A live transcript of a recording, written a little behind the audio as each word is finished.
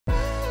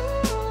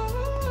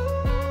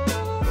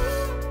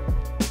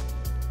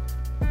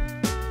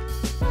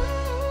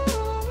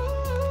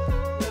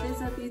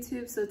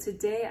So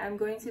today I'm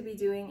going to be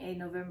doing a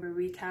November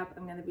recap.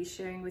 I'm going to be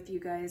sharing with you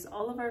guys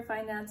all of our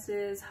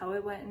finances, how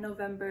it went in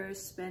November,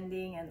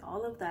 spending, and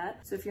all of that.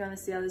 So if you want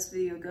to see how this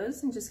video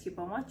goes, then just keep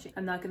on watching.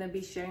 I'm not going to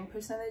be sharing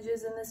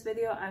percentages in this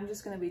video. I'm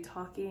just going to be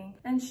talking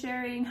and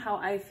sharing how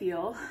I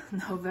feel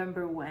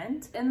November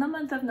went. In the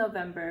month of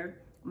November,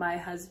 my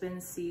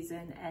husband's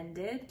season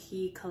ended.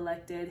 He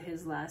collected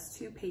his last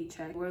 2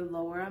 paychecks, were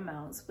lower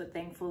amounts, but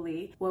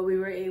thankfully what we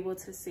were able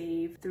to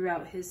save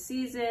throughout his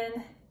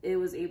season, it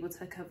was able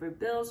to cover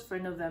bills for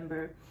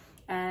November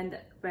and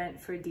rent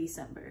for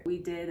December. We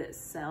did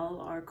sell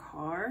our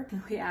car.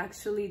 We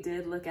actually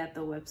did look at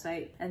the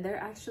website and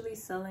they're actually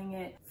selling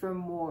it for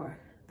more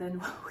than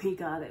what we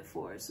got it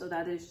for. So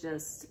that is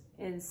just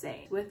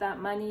insane. With that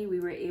money, we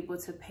were able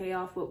to pay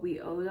off what we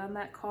owed on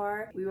that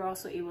car. We were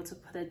also able to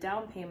put a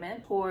down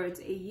payment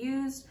towards a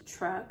used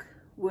truck,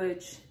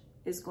 which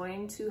is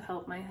going to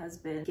help my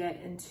husband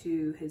get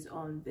into his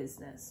own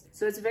business.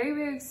 So it's very,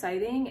 very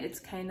exciting. It's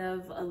kind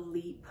of a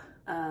leap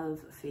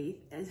of faith,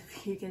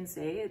 if you can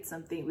say. It's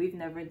something we've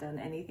never done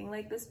anything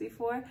like this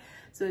before.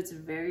 So it's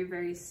very,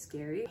 very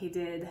scary. He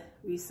did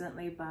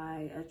recently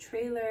buy a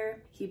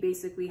trailer. He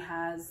basically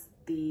has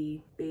the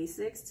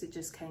basics to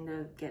just kind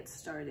of get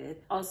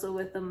started. Also,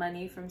 with the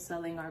money from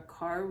selling our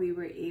car, we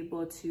were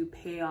able to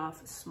pay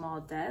off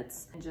small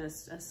debts. And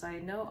just a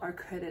side note, our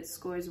credit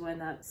scores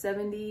went up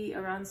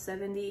around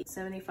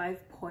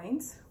 75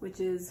 points, which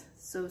is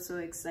so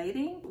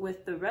exciting.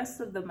 With the rest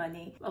of the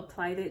money,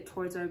 applied it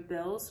towards our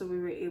bills, so we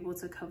were able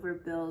to cover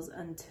bills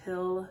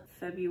until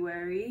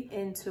February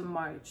into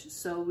March.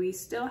 So we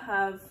still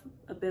have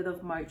a bit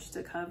of March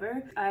to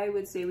cover. I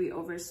would say we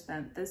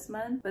overspent this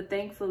month, but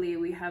thankfully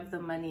we have the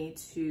money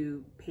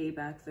to pay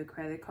back the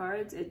credit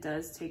cards. It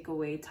does take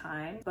away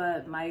time,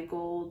 but my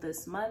goal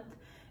this month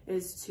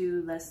is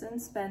to lessen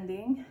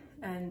spending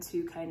and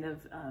to kind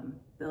of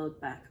build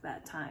back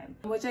that time,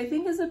 which I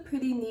think is a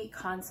pretty neat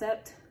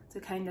concept to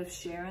kind of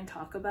share and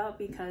talk about,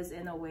 because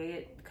in a way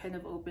it kind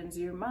of opens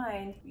your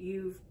mind.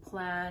 You've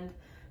planned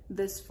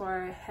this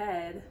far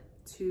ahead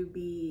to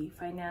be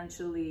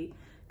financially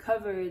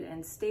covered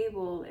and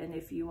stable, and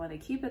if you want to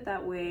keep it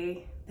that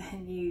way,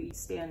 then you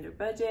stay under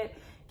budget,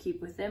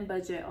 keep within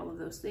budget, all of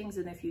those things.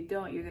 And if you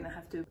don't, you're gonna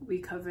have to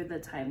recover the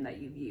time that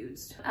you've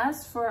used.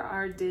 As for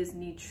our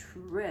Disney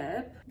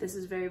trip, this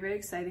is very, very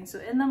exciting. So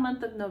in the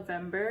month of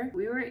November,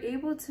 we were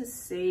able to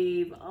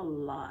save a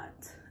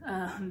lot.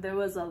 There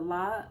was a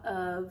lot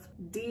of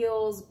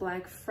deals,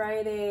 Black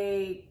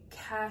Friday,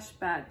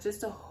 cashback,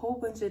 just a whole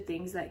bunch of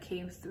things that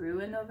came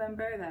through in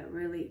November that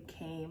really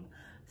came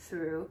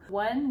through.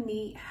 One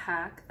neat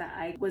hack that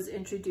I was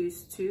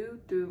introduced to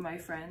through my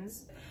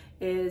friends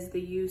is the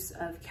use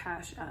of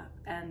Cash App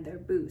and their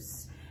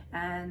boosts.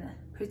 And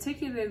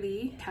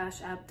particularly,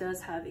 Cash App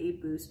does have a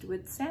boost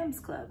with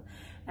Sam's Club,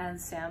 and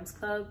Sam's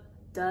Club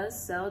does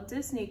sell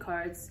Disney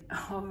cards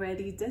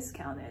already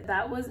discounted.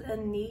 That was a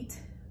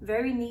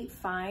very neat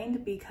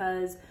find,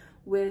 because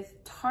with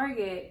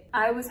Target,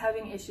 I was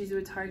having issues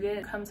with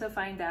Target. Come to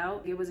find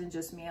out, it wasn't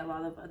just me, a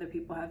lot of other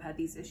people have had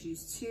these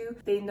issues too.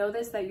 They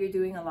notice that you're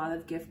doing a lot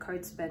of gift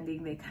card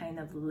spending. They kind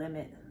of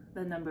limit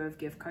the number of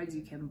gift cards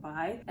you can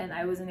buy, and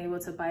I wasn't able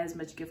to buy as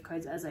much gift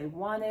cards as I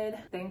wanted.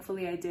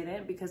 Thankfully I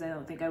didn't, because I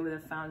don't think I would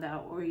have found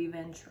out or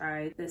even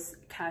tried this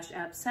Cash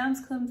App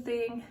Sam's Club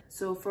thing.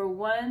 So for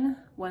one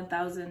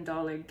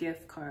 $1,000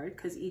 gift card,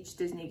 because each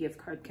Disney gift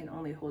card can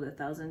only hold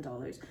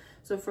 $1,000,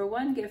 so for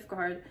one gift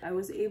card I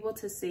was able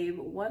to save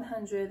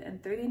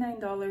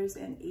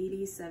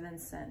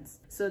 $139.87.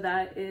 So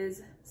that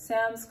is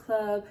Sam's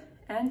Club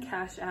and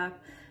Cash App,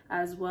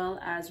 as well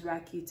as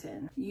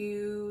Rakuten.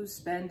 You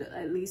spend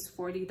at least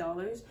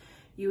 $40,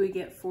 you would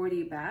get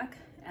 40 back,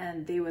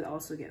 and they would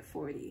also get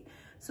 40.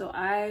 So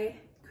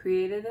I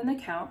created an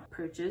account,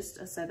 purchased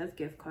a set of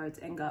gift cards,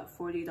 and got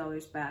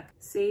 $40 back.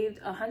 Saved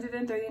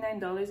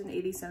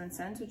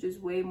 $139.87, which is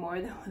way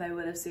more than what I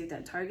would have saved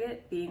at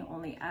Target, being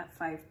only at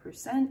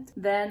 5%.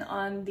 Then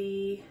on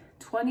the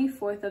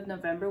 24th of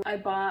November, I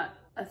bought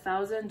a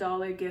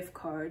 $1,000 gift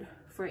card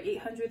for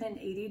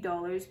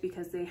 $880,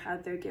 because they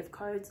had their gift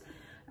cards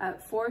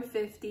at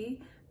 $450,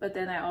 but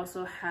then I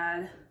also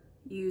had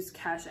used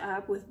Cash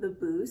App with the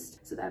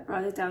boost, so that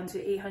brought it down to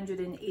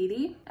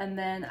 $880, and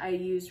then I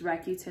used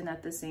Rakuten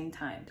at the same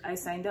time. I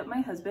signed up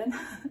my husband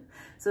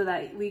so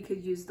that we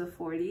could use the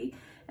 40,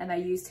 and I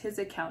used his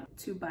account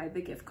to buy the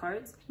gift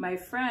cards. My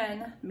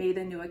friend made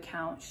a new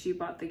account, she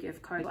bought the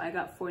gift card. I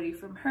got 40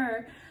 from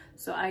her,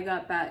 so I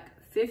got back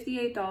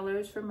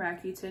 $58 from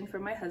Rakuten for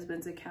my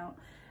husband's account,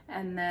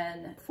 and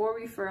then for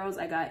referrals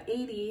I got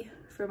 80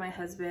 for my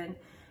husband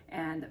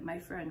and my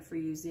friend for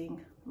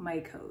using my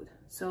code.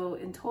 So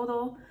in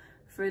total,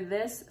 for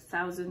this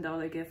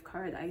 $1,000 gift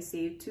card, I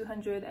saved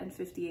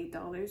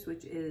 $258,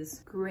 which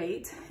is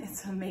great.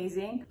 It's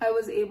amazing. I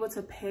was able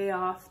to pay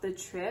off the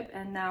trip,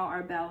 and now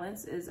our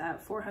balance is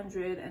at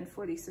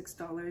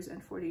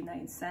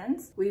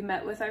 $446.49. We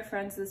met with our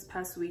friends this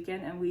past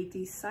weekend, and we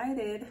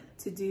decided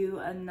to do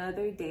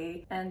another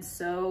day. And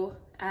so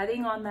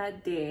adding on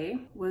that day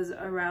was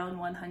around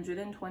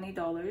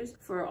 $120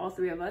 for all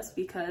three of us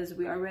because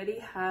we already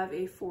have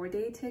a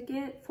 4-day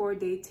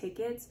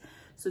tickets.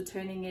 So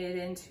turning it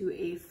into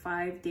a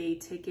 5-day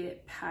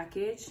ticket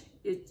package,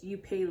 you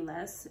pay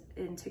less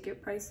in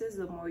ticket prices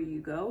the more you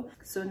go.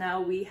 So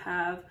now we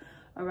have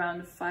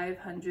around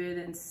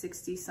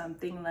 560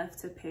 something left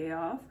to pay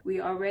off.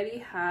 We already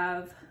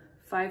have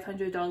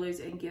 $500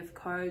 in gift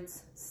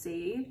cards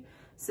saved.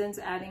 Since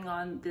adding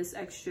on this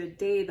extra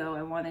day though,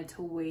 I wanted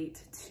to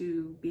wait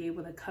to be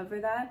able to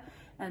cover that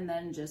and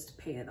then just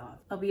pay it off.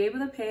 I'll be able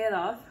to pay it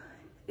off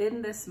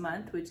in this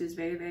month, which is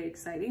very, very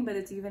exciting, but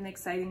it's even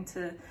exciting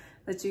to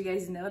let you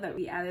guys know that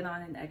we added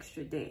on an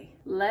extra day.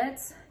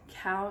 Let's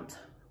count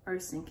our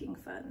sinking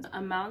funds.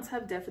 Amounts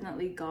have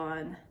definitely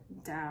gone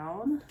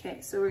down.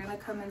 Okay, so we're gonna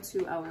come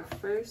into our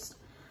first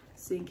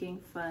sinking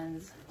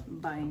funds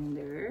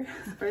binder.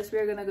 First,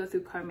 we're gonna go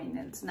through car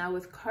maintenance. Now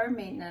with car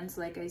maintenance,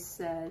 like I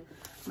said,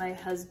 my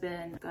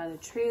husband got a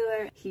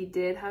trailer. He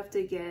did have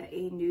to get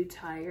a new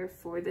tire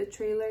for the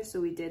trailer, so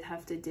we did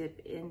have to dip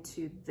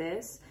into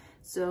this.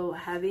 So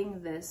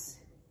having this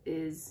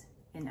is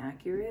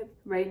inaccurate.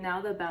 Right now,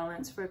 the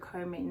balance for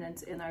car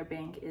maintenance in our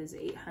bank is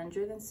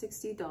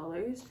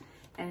 $860,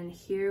 and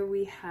here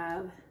we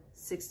have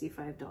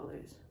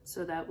 $65.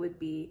 So that would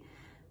be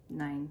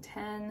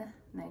 $910,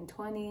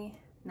 $920,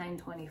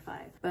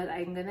 $925. But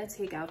I'm gonna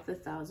take out the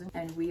 1,000,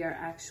 and we are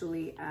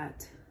actually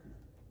at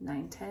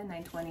 $910,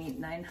 $920,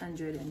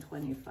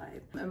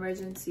 $925.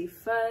 Emergency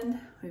fund,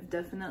 we've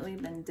definitely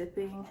been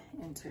dipping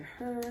into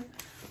her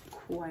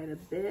quite a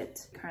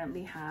bit.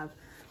 Currently have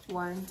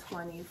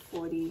 120,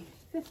 40,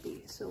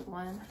 50, so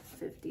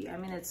 150. I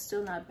mean, it's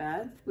still not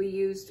bad. We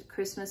used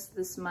Christmas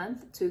this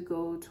month to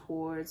go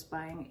towards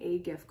buying a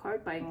gift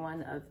card, buying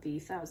one of the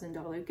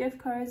 $1,000 gift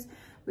cards.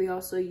 We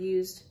also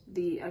used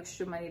the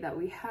extra money that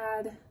we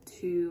had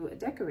to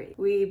decorate.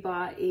 We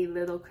bought a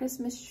little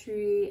Christmas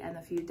tree and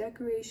a few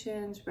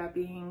decorations,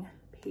 wrapping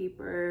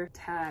paper,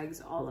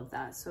 tags, all of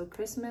that. So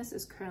Christmas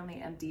is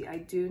currently empty. I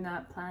do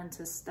not plan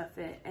to stuff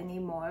it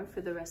anymore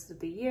for the rest of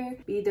the year.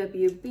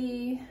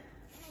 BWB,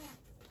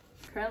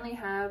 currently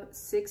have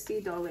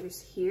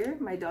 $60 here.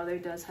 My daughter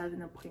does have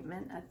an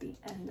appointment at the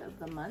end of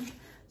the month,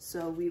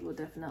 so we will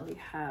definitely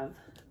have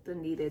the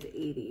needed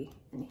 80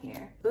 in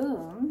here.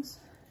 Booms,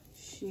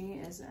 she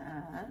is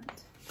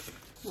at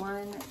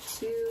 1,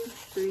 2,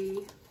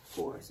 3,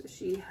 4, so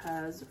she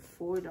has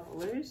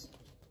 $4.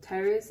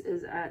 Tyrus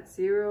is at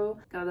 0,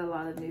 got a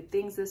lot of new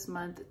things this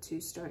month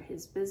to start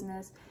his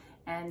business,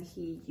 and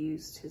he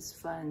used his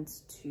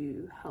funds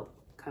to help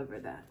cover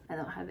that. I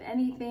don't have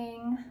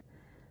anything.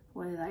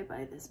 What did I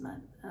buy this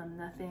month?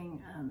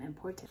 Nothing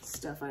important.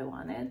 Stuff I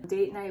wanted.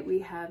 Date night, we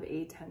have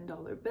a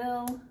 $10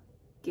 bill.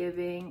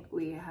 Giving,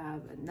 we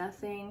have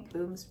nothing.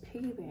 Boom's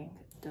piggy bank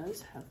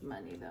does have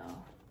money though.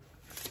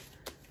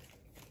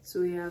 So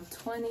we have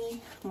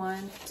 20,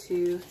 1,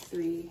 2,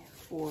 3,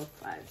 4,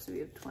 5. So we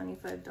have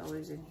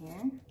 $25 in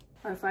here.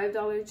 Our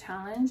 $5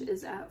 challenge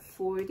is at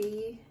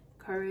 40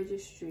 car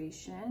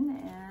registration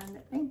and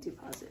bank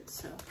deposit.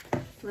 So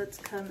let's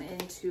come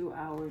into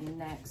our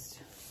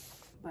next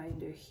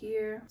binder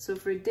here. So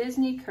for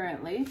Disney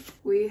currently,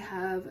 we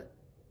have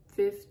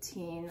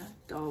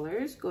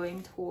 $15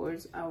 going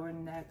towards our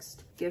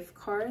next gift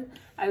card.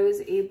 I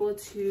was able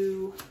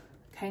to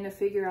kind of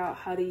figure out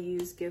how to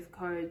use gift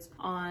cards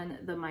on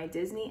the My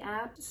Disney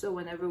app. So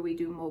whenever we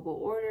do mobile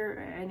order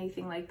or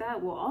anything like that,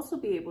 we'll also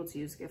be able to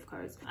use gift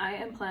cards. I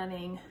am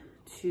planning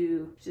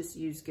to just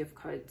use gift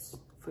cards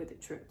for the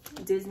trip.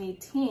 Disney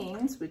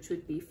Teens, which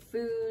would be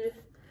food,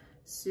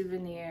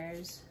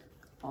 souvenirs,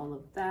 all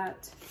of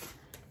that,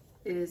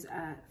 is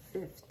at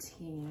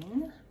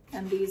 15,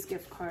 and these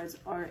gift cards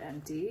are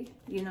empty.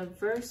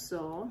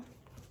 Universal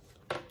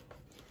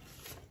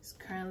is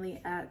currently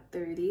at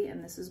 30,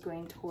 and this is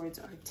going towards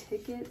our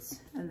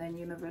tickets. And then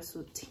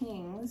Universal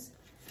Teens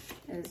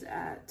is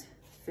at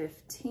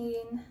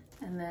 15,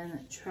 and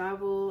then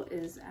travel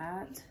is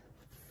at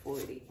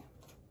 40.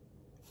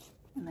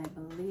 And I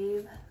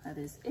believe that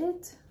is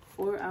it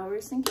for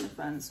our sinking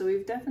funds. So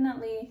we've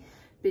definitely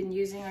been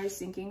using our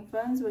sinking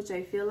funds, which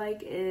I feel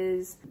like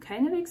is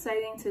kind of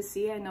exciting to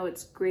see. I know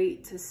it's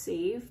great to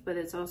save, but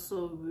it's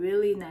also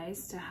really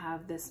nice to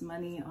have this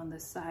money on the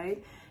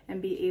side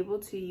and be able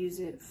to use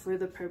it for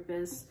the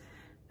purpose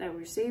that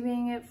we're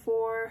saving it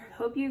for.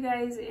 Hope you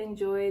guys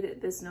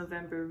enjoyed this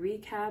November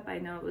recap. I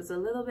know it was a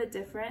little bit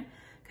different,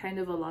 kind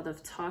of a lot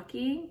of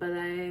talking, but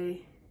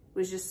I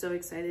was just so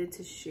excited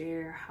to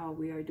share how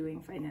we are doing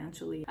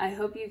financially. I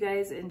hope you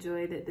guys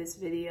enjoyed this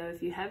video.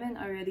 If you haven't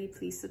already,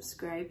 please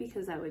subscribe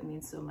because that would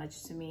mean so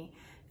much to me.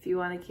 If you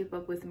want to keep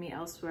up with me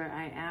elsewhere,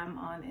 I am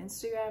on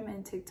Instagram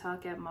and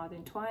TikTok at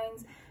Modern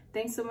Twines.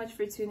 Thanks so much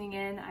for tuning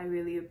in. I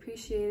really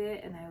appreciate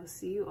it, and I will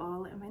see you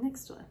all in my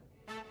next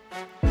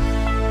one.